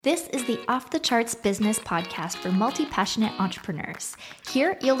This is the Off the Charts Business Podcast for multi-passionate entrepreneurs.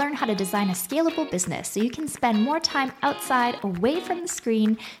 Here, you'll learn how to design a scalable business so you can spend more time outside, away from the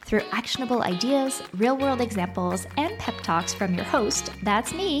screen, through actionable ideas, real-world examples, and pep talks from your host,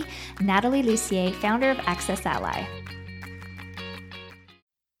 that's me, Natalie Lucier, founder of Access Ally.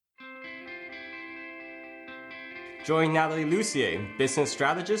 Join Natalie Lucier, business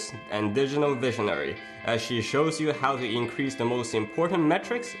strategist and digital visionary, as she shows you how to increase the most important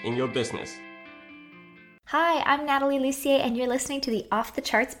metrics in your business. Hi, I'm Natalie Lucier, and you're listening to the Off the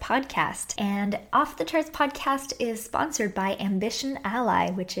Charts podcast. And Off the Charts podcast is sponsored by Ambition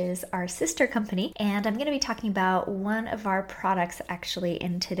Ally, which is our sister company. And I'm going to be talking about one of our products actually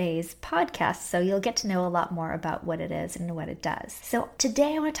in today's podcast. So you'll get to know a lot more about what it is and what it does. So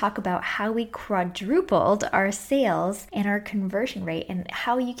today I want to talk about how we quadrupled our sales and our conversion rate and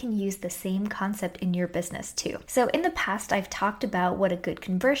how you can use the same concept in your business too. So in the past, I've talked about what a good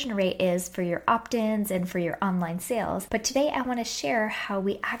conversion rate is for your opt-ins and for your online sales, but today I want to share how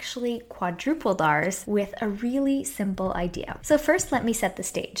we actually quadrupled ours with a really simple idea. So first, let me set the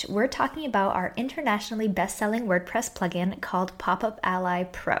stage. We're talking about our internationally best-selling WordPress plugin called Pop-Up Ally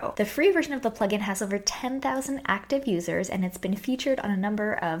Pro. The free version of the plugin has over 10,000 active users, and it's been featured on a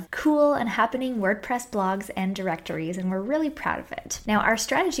number of cool and happening WordPress blogs and directories, and we're really proud of it. Now, our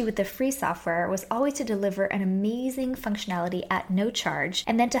strategy with the free software was always to deliver an amazing functionality at no charge,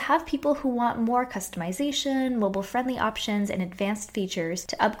 and then to have people who want more customization, mobile-friendly options, and advanced features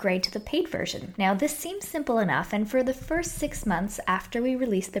to upgrade to the paid version. Now, this seems simple enough, and for the first 6 months after we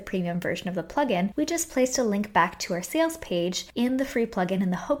released the premium version of the plugin, we just placed a link back to our sales page in the free plugin in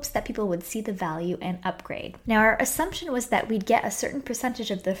the hopes that people would see the value and upgrade. Now, our assumption was that we'd get a certain percentage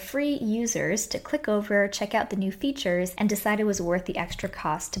of the free users to click over, check out the new features, and decide it was worth the extra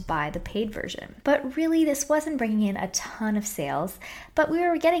cost to buy the paid version. But really, this wasn't bringing in a ton of sales, but we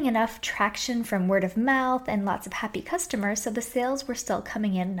were getting enough traction from word of mouth and lots of happy customers, so the sales were still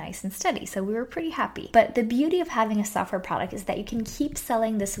coming in nice and steady, so we were pretty happy. But the beauty of having a software product is that you can keep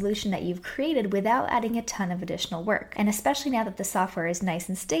selling the solution that you've created without adding a ton of additional work, and especially now that the software is nice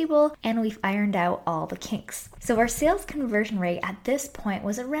and stable and we've ironed out all the kinks. So our sales conversion rate at this point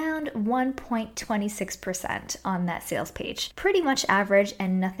was around 1.26% on that sales page. Pretty much average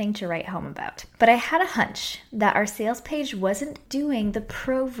and nothing to write home about. But I had a hunch that our sales page wasn't doing the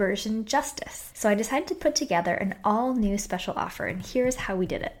pro version justice, so I decided to put together an all-new special offer, and here's how we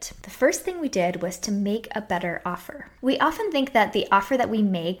did it. The first thing we did was to make a better offer. We often think that the offer that we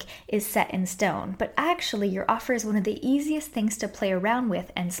make is set in stone, but actually your offer is one of the easiest things to play around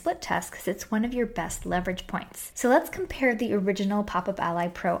with and split test because it's one of your best leverage points. So let's compare the original Pop-Up Ally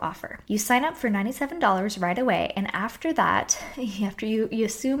Pro offer. You sign up for $97 right away, and after that, after you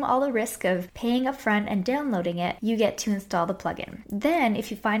assume all the risk of paying upfront and downloading it, you get to install the plugin. Then,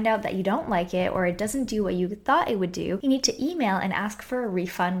 if you find out that you don't like it or it doesn't do what you thought it would do, you need to email and ask for a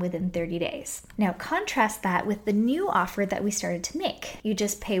refund within 30 days. Now contrast that with the new offer that we started to make. You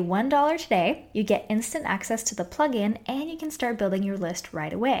just pay $1 today, you get instant access to the plugin, and you can start building your list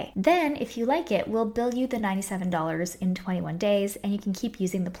right away. Then, if you like it, we'll bill you the $97 in 21 days, and you can keep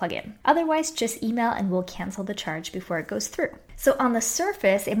using the plugin. Otherwise, just email and we'll cancel the charge before it goes through. So on the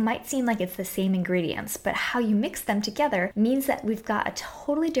surface, it might seem like it's the same ingredients, but how you mix them together means that we've got a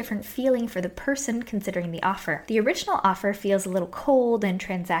totally different feeling for the person considering the offer. The original offer feels a little cold and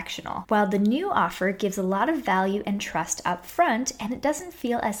transactional, while the new offer gives a lot of value and trust up front, and it doesn't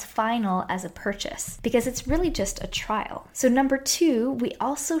feel as final as a purchase because it's really just a trial. So number 2, we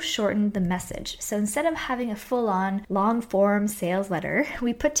also shortened the message. So instead of having a full-on long-form sales letter,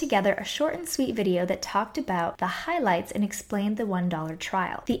 we put together a short and sweet video that talked about the highlights and explained the $1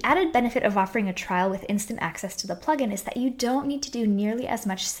 trial. The added benefit of offering a trial with instant access to the plugin is that you don't need to do nearly as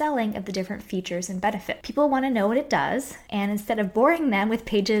much selling of the different features and benefits. People want to know what it does, and instead of boring them with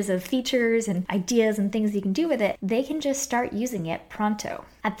pages of features and ideas and things you can do with it, they can just start using it pronto.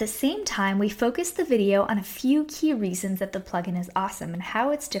 At the same time, we focused the video on a few key reasons that the plugin is awesome and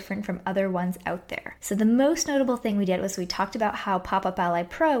how it's different from other ones out there. So the most notable thing we did was we talked about how Pop-Up Ally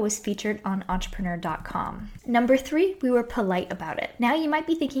Pro was featured on entrepreneur.com. Number 3, we were polite about it. Now you might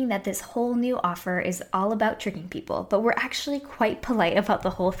be thinking that this whole new offer is all about tricking people, but we're actually quite polite about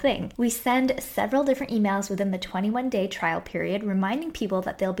the whole thing. We send several different emails within the 21-day trial period reminding people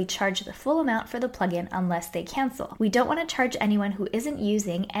that they'll be charged the full amount for the plugin unless they cancel. We don't want to charge anyone who isn't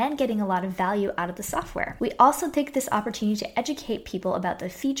using and getting a lot of value out of the software. We also take this opportunity to educate people about the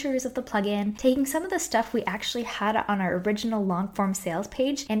features of the plugin, taking some of the stuff we actually had on our original long-form sales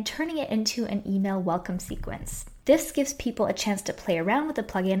page and turning it into an email welcome sequence. This gives people a chance to play around with the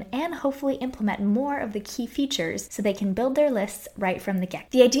plugin and hopefully implement more of the key features so they can build their lists right from the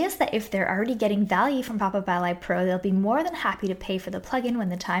get. The idea is that if they're already getting value from Pop-Up Ally Pro, they'll be more than happy to pay for the plugin when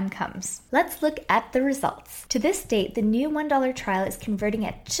the time comes. Let's look at the results. To this date, the new $1 trial is converting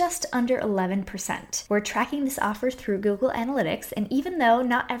at just under 11%. We're tracking this offer through Google Analytics, and even though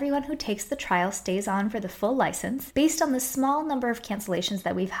not everyone who takes the trial stays on for the full license, based on the small number of cancellations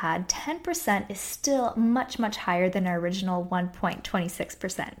that we've had, 10% is still much higher than our original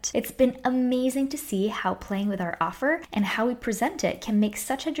 1.26%. It's been amazing to see how playing with our offer and how we present it can make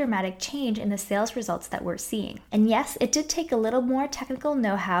such a dramatic change in the sales results that we're seeing. And yes, it did take a little more technical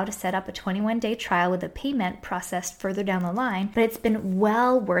know-how to set up a 21-day trial with a payment processed further down the line, but it's been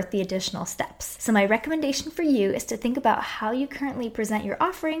well worth the additional steps. So my recommendation for you is to think about how you currently present your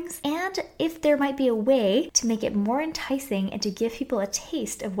offerings and if there might be a way to make it more enticing and to give people a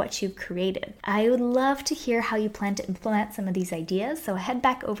taste of what you've created. I would love to hear how you plan to implement some of these ideas, so head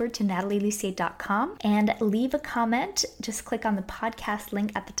back over to natalielucier.com and leave a comment. Just click on the podcast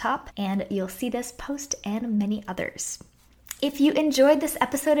link at the top and you'll see this post and many others. If you enjoyed this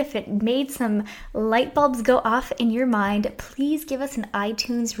episode, if it made some light bulbs go off in your mind, please give us an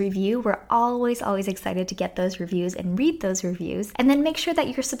iTunes review. We're always excited to get those reviews and read those reviews. And then make sure that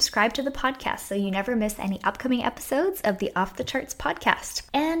you're subscribed to the podcast so you never miss any upcoming episodes of the Off the Charts podcast.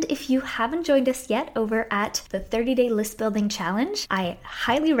 And if you haven't joined us yet over at the 30-Day List Building Challenge, I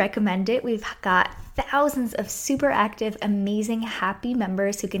highly recommend it. We've got thousands of super active, amazing, happy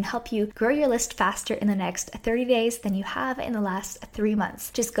members who can help you grow your list faster in the next 30 days than you have in the last 3 months.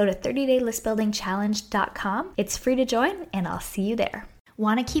 Just go to 30daylistbuildingchallenge.com. It's free to join, and I'll see you there.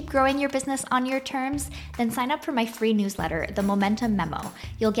 Want to keep growing your business on your terms? Then sign up for my free newsletter, The Momentum Memo.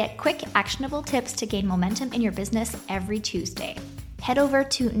 You'll get quick, actionable tips to gain momentum in your business every Tuesday. Head over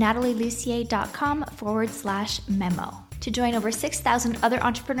to natalielucier.com/memo. to join over 6,000 other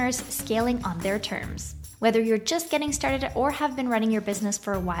entrepreneurs scaling on their terms. Whether you're just getting started or have been running your business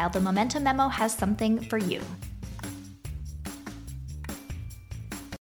for a while, the Momentum Memo has something for you.